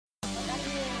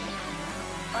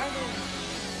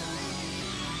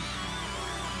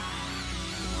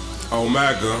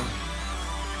Omega,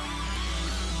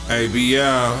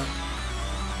 ABF,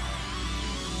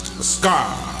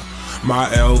 Scar. My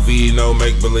LV no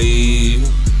make believe.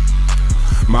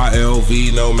 My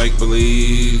LV no make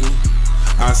believe.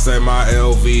 I say my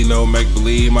LV no make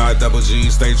believe. My double G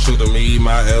stay true to me.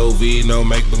 My LV no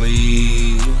make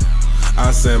believe.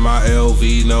 I say my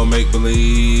LV no make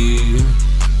believe.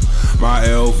 My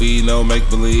LV no make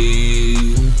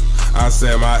believe. I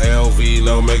said my LV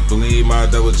no make believe. My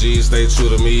double G stay true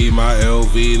to me. My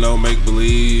LV no make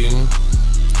believe.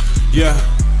 Yeah,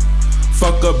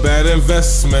 fuck a bad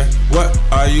investment. What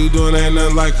are you doing? Ain't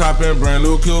nothing like copping brand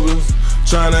new Cubans.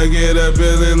 Tryna get a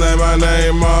busy like my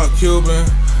name Mark Cuban.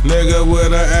 Nigga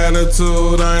with an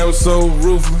attitude, I am so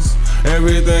ruthless.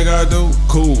 Everything I do,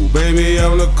 cool, baby,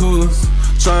 I'm the coolest.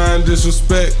 Try and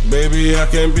disrespect, baby, I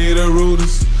can be the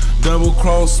rudest. Double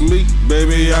cross me,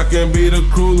 baby, I can be the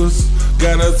cruelest.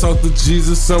 Gotta talk to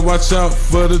Jesus and watch out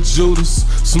for the Judas.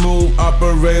 Smooth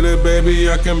operator, baby,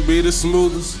 I can be the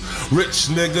smoothest. Rich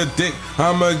nigga dick,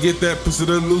 I'ma get that pussy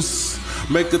the loosest.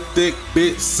 Make a thick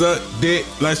bitch suck dick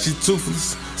like she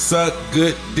toothless. Suck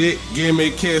good dick, give me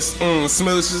a kiss,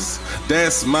 smooches.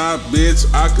 That's my bitch,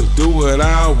 I can do what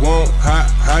I want.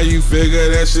 How you figure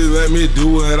that shit? Let me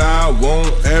do what I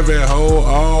want. Every hoe,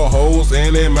 all hoes,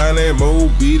 any money,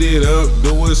 move, beat it up,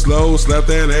 do it slow, slap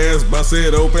that ass, bust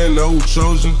it open, no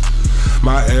Trojan.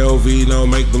 My LV no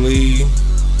make believe.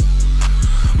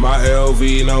 My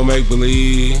LV no make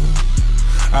believe.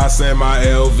 I say my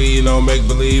LV no make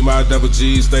believe. My double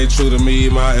G stay true to me.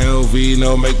 My LV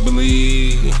no make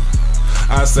believe.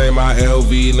 I say my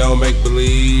LV no make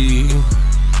believe.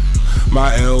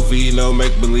 My LV no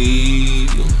make believe.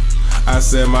 I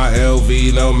say my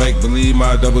LV no make believe.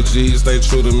 My double G stay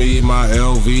true to me. My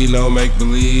LV no make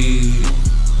believe.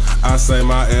 I say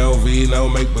my LV no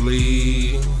make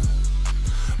believe.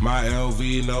 My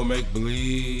LV no make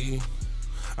believe.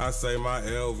 I say my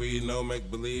LV no make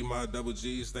believe. My double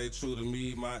G stay true to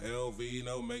me. My LV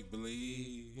no make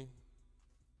believe.